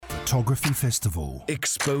Photography Festival.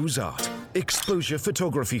 Expose Art. Exposure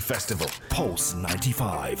Photography Festival. Pulse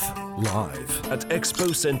 95. Live at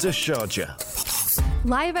Expo Center Sharjah.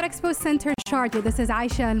 Live at Expo Center Sharjah. This is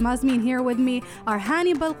Aisha Al-Mazmin. Here with me are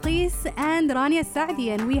Hani Balqis and Rania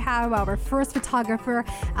Saadi. And we have our first photographer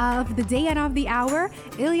of the day and of the hour,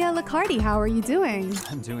 Elia Locardi. How are you doing?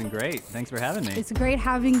 I'm doing great. Thanks for having me. It's great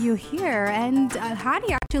having you here. And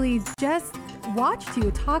Hani actually just watched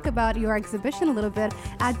you talk about your exhibition a little bit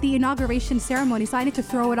at the inauguration ceremony. So I need to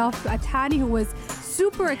throw it off at Hani, who was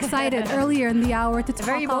super excited earlier in the hour to talk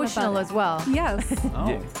very emotional as well. Yes.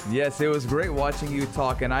 Yes, it was great watching you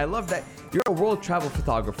talk, and I love that you're a world travel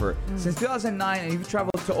photographer since 2009, and you've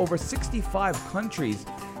traveled to over 65 countries.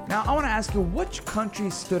 Now, I want to ask you, which country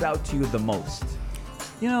stood out to you the most?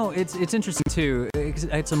 You know, it's interesting too.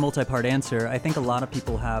 It's a multi-part answer. I think a lot of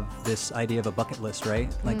people have this idea of a bucket list,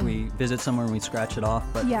 right? Like we visit somewhere and we scratch it off.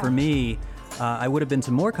 But for me, I would have been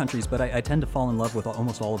to more countries, but I tend to fall in love with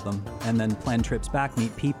almost all of them, and then plan trips back,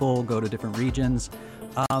 meet people, go to different regions.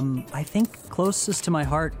 I think closest to my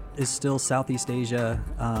heart is still Southeast Asia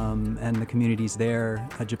and the communities there.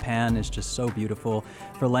 Japan is just so beautiful.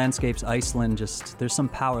 For landscapes, Iceland, there's some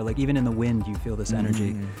power. Like even in the wind, you feel this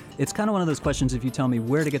energy. It's kind of one of those questions. If you tell me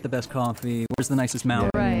where to get the best coffee, where's the nicest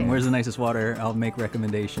mountain, where's the nicest water, I'll make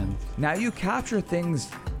recommendations. Now you capture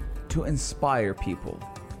things to inspire people.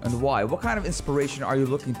 And why? What kind of inspiration are you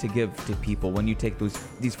looking to give to people when you take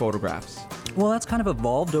these photographs? Well, that's kind of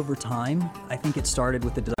evolved over time. I think it started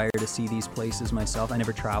with the desire to see these places myself. I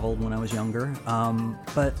never traveled when I was younger,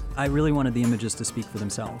 but I really wanted the images to speak for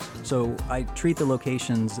themselves. So I treat the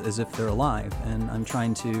locations as if they're alive, and I'm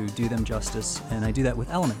trying to do them justice, and I do that with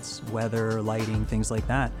elements, weather, lighting, things like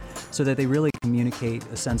that, so that they really communicate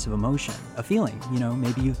a sense of emotion, a feeling. You know,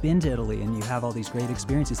 maybe you've been to Italy and you have all these great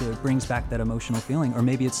experiences, so it brings back that emotional feeling, or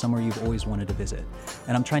maybe it's somewhere you've always wanted to visit.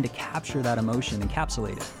 And I'm trying to capture that emotion,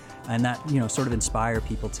 encapsulate it, and that, you know, sort of inspire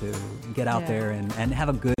people to get out there and have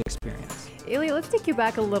a good experience. Elia, let's take you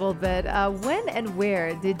back a little bit. When and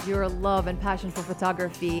where did your love and passion for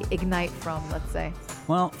photography ignite from, let's say?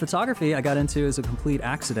 Well, photography I got into as a complete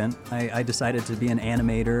accident. I decided to be an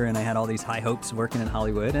animator, and I had all these high hopes working in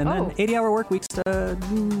Hollywood. And then 80-hour work weeks,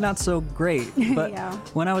 not so great. But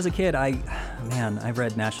when I was a kid, I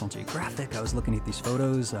read National Geographic. I was looking at these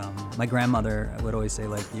photos. My grandmother would always say,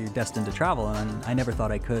 like, you're destined to travel, and I never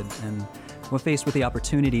thought I could. And when faced with the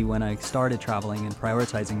opportunity when I started traveling and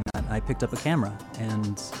prioritizing that, I picked up a camera,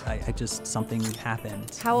 and something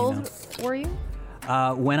happened. How old were you?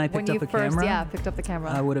 When I picked up the camera? Picked up the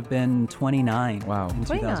camera. I would have been 29. Wow. In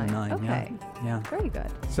 2009. Okay. Yeah. Very good.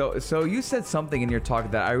 So you said something in your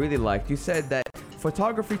talk that I really liked. You said that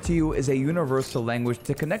photography to you is a universal language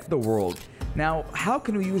to connect the world. Now, how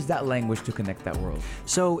can we use that language to connect that world?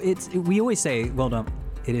 So we always say,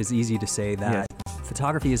 it is easy to say that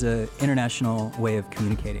photography is an international way of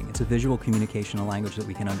communicating. It's a visual communication, a language that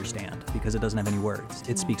we can understand because it doesn't have any words.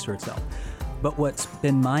 It speaks for itself. But what's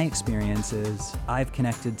been my experience is I've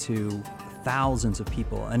connected to thousands of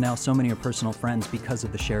people, and now so many are personal friends because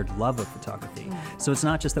of the shared love of photography. So it's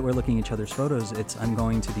not just that we're looking at each other's photos, it's I'm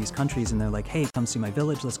going to these countries and they're like, hey, come see my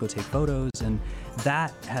village, let's go take photos. And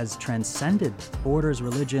that has transcended borders,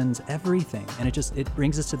 religions, everything. And it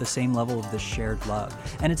brings us to the same level of this shared love.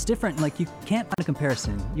 And it's different, like you can't find a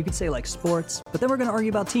comparison. You could say like sports, but then we're gonna argue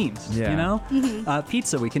about teams, you know?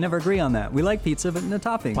 Pizza, we can never agree on that. We like pizza, but no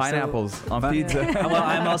toppings. Pineapples on pizza. Well,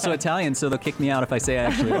 I'm also Italian, so they'll kick me out if I say I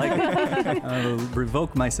actually like it. I'll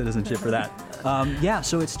revoke my citizenship for that.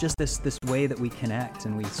 So it's just this way that we connect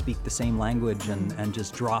and we speak the same language and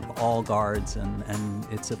just drop all guards and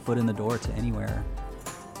it's a foot in the door to anywhere.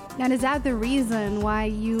 And is that the reason why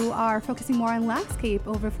you are focusing more on landscape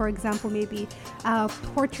over, for example, maybe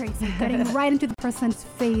portraits and getting right into the person's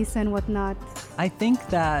face and whatnot? I think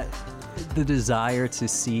that the desire to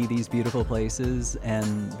see these beautiful places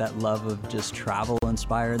and that love of just travel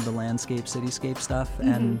inspired the landscape, cityscape stuff.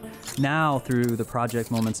 And now through the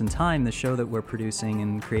project Moments in Time, the show that we're producing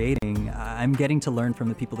and creating, I'm getting to learn from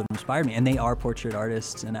the people that inspired me. And they are portrait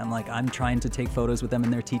artists. And I'm trying to take photos with them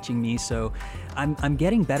and they're teaching me. So I'm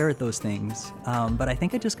getting better at those things. But I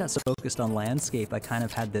think I just got so focused on landscape. I kind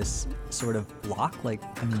of had this sort of block, like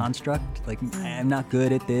a construct, like I'm not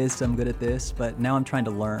good at this, I'm good at this. But now I'm trying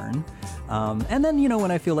to learn. And then,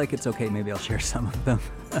 when I feel like it's okay, maybe I'll share some of them.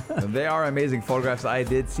 They are amazing photographs. I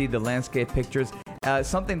did see the landscape pictures.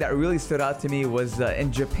 something that really stood out to me was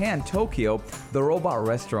in Japan, Tokyo, the robot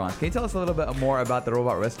restaurant. Can you tell us a little bit more about the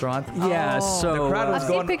robot restaurant? Yeah, so The crowd was I've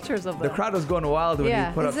seen pictures of The them. crowd was going wild when Yeah.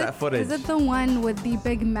 you put up that footage. Is it the one with the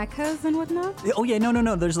big mechas and whatnot? Oh yeah,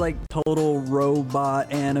 no. There's like total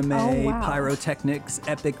robot anime, Oh, wow. pyrotechnics,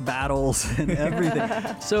 epic battles, and everything.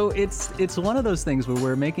 So it's one of those things where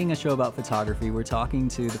we're making a show about photography. We're talking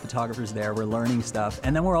to the photographers there. We're learning stuff,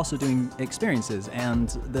 and then we're also doing experiences. And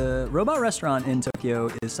the robot restaurant in Tokyo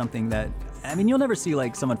is something that, I mean, you'll never see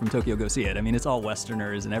like someone from Tokyo go see it. I mean, it's all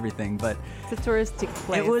Westerners and everything, but It's a touristic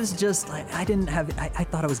place. it was just like, I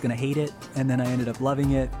thought I was gonna hate it, and then I ended up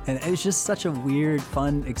loving it, and it was just such a weird,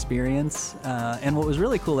 fun experience. And what was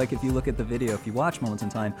really cool, like if you look at the video, if you watch Moments in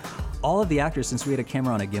Time, all of the actors, since we had a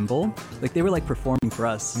camera on a gimbal, like they were like performing for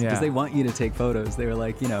us because Yeah. they want you to take photos. They were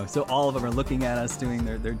like, so all of them are looking at us doing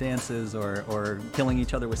their dances or killing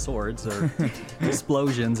each other with swords or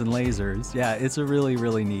explosions and lasers. Yeah, it's a really,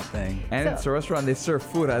 really neat thing. And it's a restaurant, they serve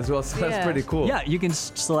food as well, so that's Yeah. pretty cool. Yeah, you can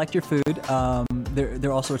select your food. There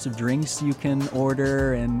are all sorts of drinks you can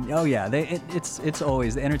order, and oh yeah, it's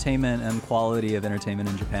always the entertainment and quality of entertainment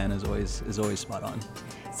in Japan is always spot on.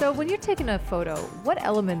 So when you're taking a photo, what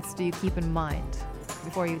elements do you keep in mind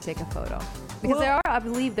before you take a photo? Because I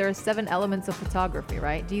believe there are 7 elements of photography,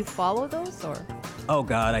 right? Do you follow those or? Oh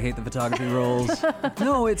God, I hate the photography rules.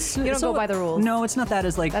 No, it's You don't go by the rules. No, it's not that.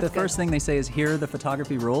 It's like That's the good. first thing they say is here are the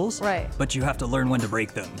photography rules. Right. But you have to learn when to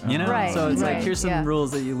break them. You know. Right, So it's like right, here's some yeah.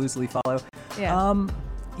 rules that you loosely follow. Yeah.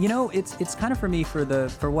 It's kind of for me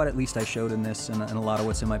for what at least I showed in this and a lot of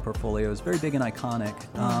what's in my portfolio is very big and iconic.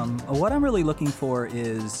 What I'm really looking for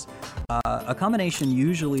is a combination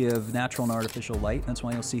usually of natural and artificial light. That's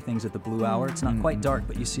why you'll see things at the blue hour. It's not quite dark,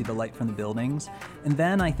 but you see the light from the buildings. And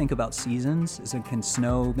then I think about seasons. Can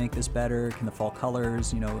snow make this better? Can the fall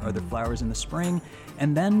colors? Are there flowers in the spring?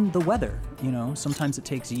 And then the weather. Sometimes it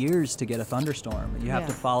takes years to get a thunderstorm. You have Yeah.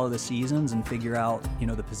 to follow the seasons and figure out,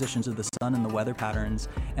 the positions of the sun and the weather patterns.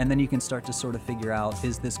 And then you can start to sort of figure out,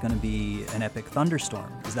 is this going to be an epic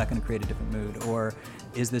thunderstorm? Is that going to create a different mood? Or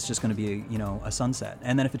is this just going to be, a sunset?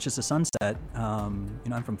 And then if it's just a sunset,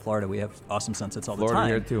 I'm from Florida. We have awesome sunsets all the Florida time.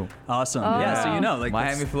 here too. Awesome. Oh. Yeah, so like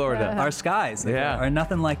Miami, it's- Florida. our skies Yeah. are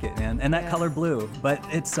nothing like it, man. And that Yeah. color blue. But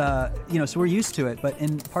it's, so we're used to it. But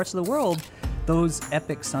in parts of the world, those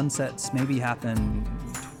epic sunsets maybe happen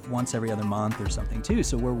once every other month or something too.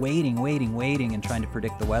 So we're waiting and trying to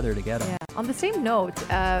predict the weather to get them. Yeah. On the same note,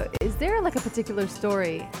 is there like a particular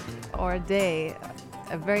story or a day,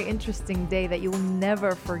 a very interesting day that you will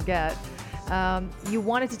never forget? You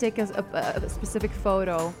wanted to take a specific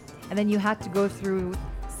photo, and then you had to go through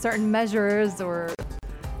certain measures or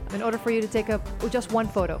in order for you to take just one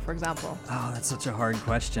photo, for example. Oh, that's such a hard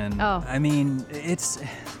question. Oh. I mean, it's,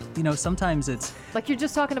 sometimes it's, Like you're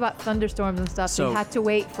just talking about thunderstorms and stuff, so you So- had to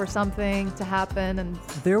wait for something to happen, and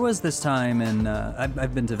there was this time, and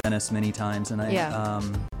I've been to Venice many times, and Yeah.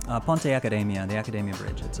 Ponte Accademia, the Accademia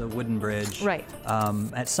Bridge. It's a wooden bridge. Right.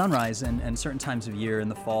 At sunrise and certain times of year in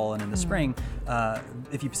the fall and in the spring,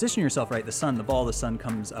 if you position yourself right, the ball of the sun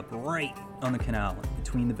comes up right on the canal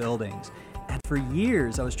between the buildings. And for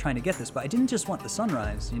years, I was trying to get this, but I didn't just want the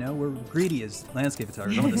sunrise. We're greedy as landscape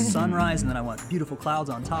photographers. I want the sunrise, and then I want beautiful clouds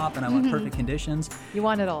on top, and I want perfect conditions. you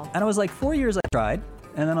want it all. And I was like, 4 years I tried,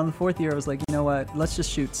 and then on the 4th year, I was like, you know what? Let's just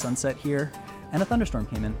shoot sunset here. And a thunderstorm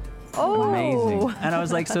came in. Oh, Amazing. And I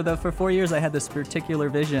was like, for 4 years, I had this particular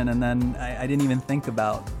vision, and then I didn't even think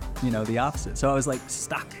about, the opposite. So I was like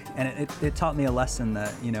stuck, and it taught me a lesson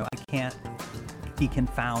that, I can't be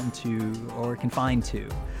confined to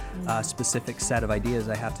a specific set of ideas.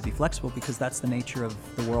 I have to be flexible because that's the nature of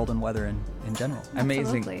the world and weather in general.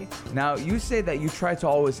 Amazing. Absolutely. Now, you say that you try to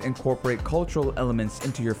always incorporate cultural elements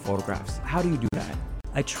into your photographs. How do you do that?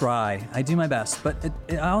 I try. I do my best, but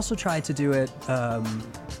I also try to do it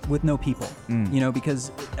with no people.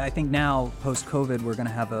 Because I think now post-COVID we're going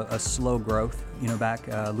to have a slow growth. Back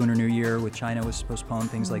Lunar New Year with China was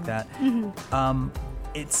postponed, things like that.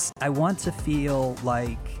 I want to feel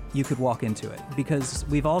like you could walk into it, because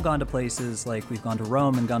we've all gone to places like we've gone to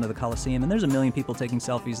Rome and gone to the Colosseum, and there's a million people taking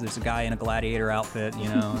selfies. There's a guy in a gladiator outfit,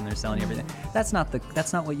 and they're selling you everything. That's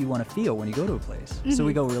not what you want to feel when you go to a place. So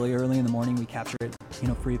we go really early in the morning. We capture it,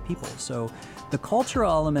 free of people. So the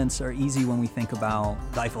cultural elements are easy when we think about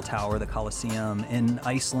the Eiffel Tower, the Colosseum. In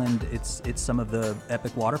Iceland, it's some of the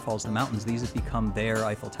epic waterfalls, the mountains. These have become their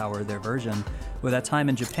Eiffel Tower, their version. With that time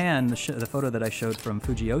in Japan, the photo that I showed from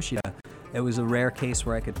Fuji Yoshida, it was a rare case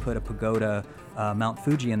where I could put a pagoda, Mount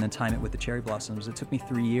Fuji, and then time it with the cherry blossoms. It took me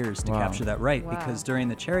 3 years to Wow. capture that right, Wow. because during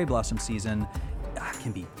the cherry blossom season,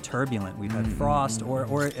 can be turbulent. We've had frost, or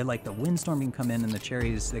like the windstorm can come in, and the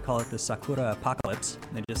cherries, they call it the sakura apocalypse.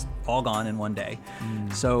 They're just all gone in one day.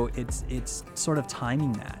 So it's sort of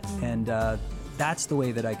timing that, and that's the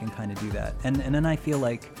way that I can kind of do that. And then I feel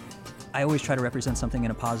like I always try to represent something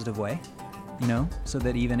in a positive way, you know, so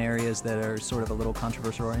that even areas that are sort of a little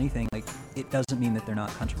controversial or anything, like, it doesn't mean that they're not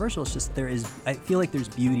controversial. It's just I feel like there's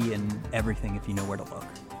beauty in everything if you know where to look.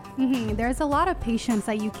 There's a lot of patience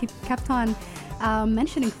that you kept on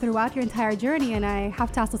mentioning throughout your entire journey, and I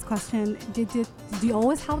have to ask this question: Did you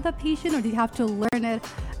always have that patience, or did you have to learn it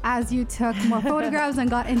as you took more photographs and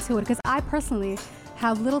got into it? Because I personally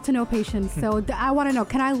have little to no patience, so I want to know: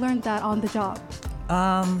 can I learn that on the job?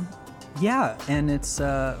 Yeah, and it's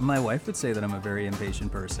my wife would say that I'm a very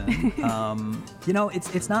impatient person. You know,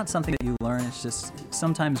 it's not something that you learn. It's just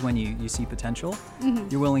sometimes when you see potential,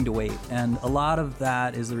 you're willing to wait, and a lot of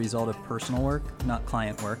that is the result of personal work, not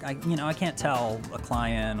client work. I can't tell a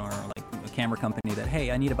client or like a camera company that,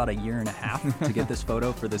 hey, I need about 1.5 years to get this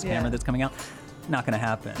photo for this camera that's coming out. Not going to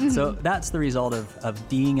happen. So that's the result of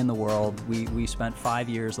being in the world. We spent 5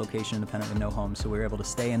 years location independent with no home, so we were able to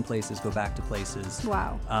stay in places, go back to places.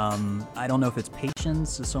 Wow. I don't know if it's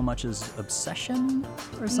patience so much as obsession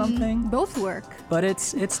or something. Both work. But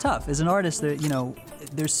it's tough. As an artist, you know,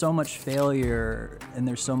 there's so much failure and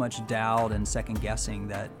there's so much doubt and second guessing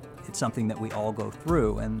that it's something that we all go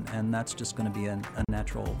through, and that's just going to be a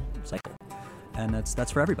natural cycle. And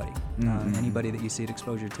that's for everybody. Anybody that you see at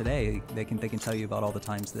exposure today, they can tell you about all the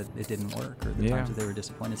times that it didn't work or the times that they were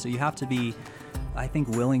disappointed. So you have to be, I think,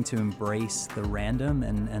 willing to embrace the random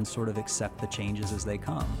and sort of accept the changes as they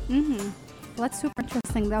come. Well, that's super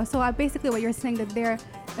interesting, though. So basically what you're saying, that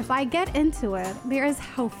if I get into it, there is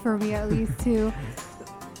hope for me at least to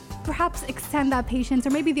perhaps extend that patience, or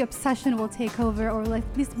maybe the obsession will take over, or like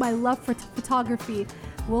at least my love for photography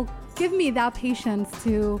will give me that patience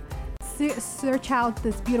to search out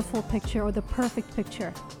this beautiful picture or the perfect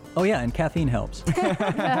picture. Oh yeah, and caffeine helps.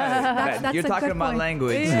 That's You're talking about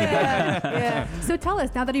language. Yeah. So tell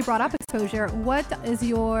us, now that you brought up exposure, what is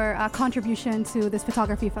your contribution to this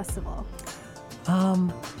photography festival?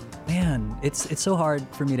 Man, it's so hard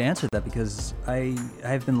for me to answer that because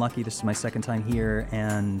I've been lucky. This is my second time here,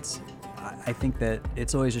 and I think that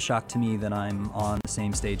it's always a shock to me that I'm on the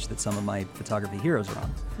same stage that some of my photography heroes are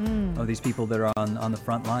on. Of these people that are on the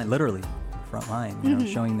front line, literally front line, you know,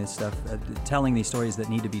 showing this stuff, telling these stories that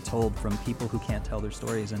need to be told from people who can't tell their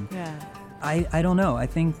stories. And I don't know. I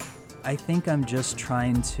think I'm just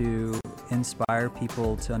trying to inspire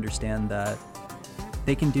people to understand that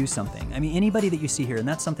they can do something. I mean, anybody that you see here, and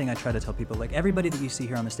that's something I try to tell people, like everybody that you see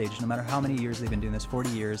here on the stage, no matter how many years they've been doing this, 40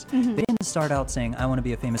 years, they didn't start out saying, I want to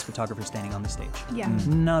be a famous photographer standing on the stage.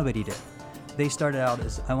 Nobody did. They started out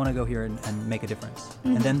as, I want to go here and make a difference.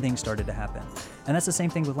 And then things started to happen. And that's the same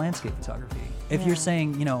thing with landscape photography. If you're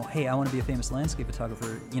saying, you know, hey, I want to be a famous landscape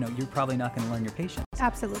photographer, you know, you're probably not going to learn your patience.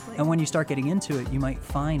 Absolutely. And when you start getting into it, you might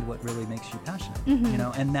find what really makes you passionate, you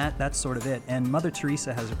know, and that's sort of it. And Mother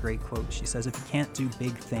Teresa has a great quote. She says, if you can't do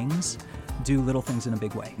big things, do little things in a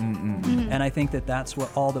big way. And I think that's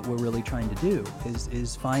all that we're really trying to do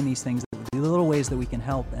is find these things, the little ways that we can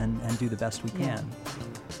help and do the best we can.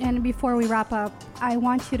 And before we wrap up, I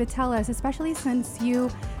want you to tell us, especially since you,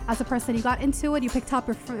 as a person, you got into it, you picked up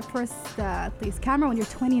your first at least camera when you're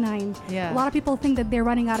 29. Yeah. A lot of people think that they're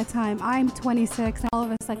running out of time. I'm 26, and all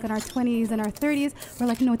of us, like in our 20s and our 30s, we're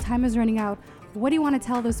like, no, time is running out. What do you want to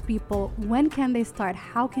tell those people? When can they start?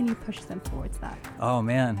 How can you push them towards that? Oh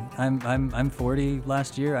man, I'm 40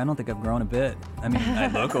 last year. I don't think I've grown a bit. I mean, I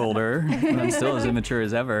look older, but I'm still as immature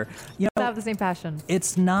as ever. You I know, have the same passion.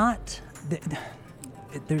 it's not.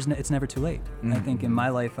 It's never too late. I think in my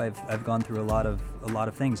life I've gone through a lot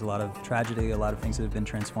of things, a lot of tragedy, a lot of things that have been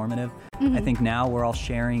transformative. I think now we're all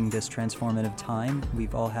sharing this transformative time.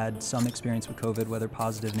 We've all had some experience with COVID, whether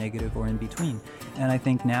positive, negative, or in between. And I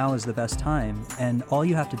think now is the best time. And all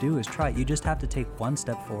you have to do is try it. You just have to take one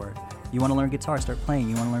step forward. You want to learn guitar, start playing.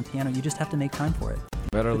 You want to learn piano, you just have to make time for it.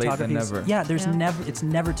 Better late than never. Yeah, it's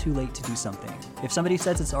never too late to do something. If somebody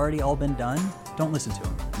says it's already all been done, don't listen to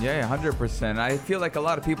them. Yeah, 100%. I feel like a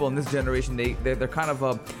lot of people in this generation, they're kind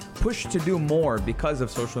of pushed to do more because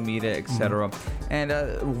of social media, etc. And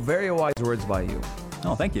very wise words by you.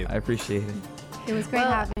 Oh, thank you. I appreciate it. It was great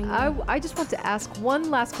having you. I just want to ask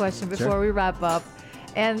one last question before we wrap up.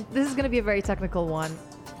 And this is going to be a very technical one.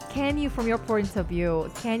 Can you, from your point of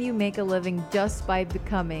view, can you make a living just by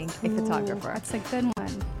becoming a photographer? That's a good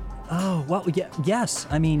one. Oh, well, yeah, yes.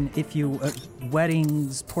 I mean, if you,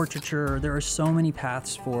 weddings, portraiture, there are so many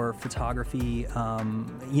paths for photography,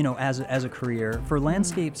 as a career. For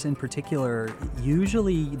landscapes in particular,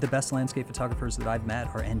 usually the best landscape photographers that I've met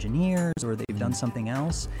are engineers or they've done something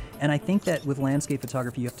else. And I think that with landscape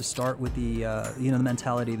photography, you have to start with the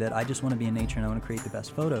mentality that I just want to be in nature and I want to create the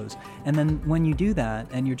best photos. And then when you do that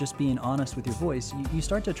and you're just being honest with your voice, you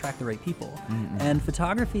start to attract the right people. And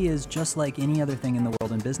photography is just like any other thing in the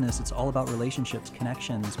world in business. It's all about relationships,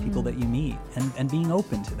 connections, people that you meet, and being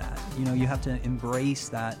open to that. You have to embrace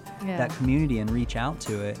that community and reach out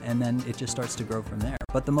to it, and then it just starts to grow from there.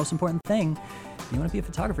 But the most important thing, you want to be a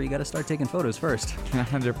photographer, you got to start taking photos first.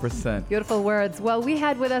 100%. Beautiful words. Well, we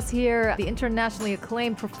had with us here the internationally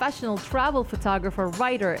acclaimed professional travel photographer,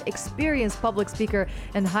 writer, experienced public speaker,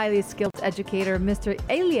 and highly skilled educator, Mr.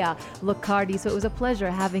 Elia Locardi. So it was a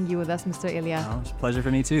pleasure having you with us, Mr. Elia. Oh, it's a pleasure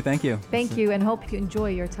for me too. Thank you. Thank you, and hope you enjoy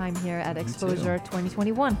your time here at Exposure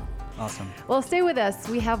 2021. Awesome. Well, stay with us.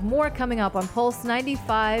 We have more coming up on Pulse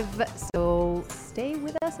 95. So stay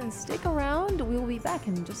with us and stick around. We will be back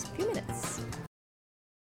in just a few minutes.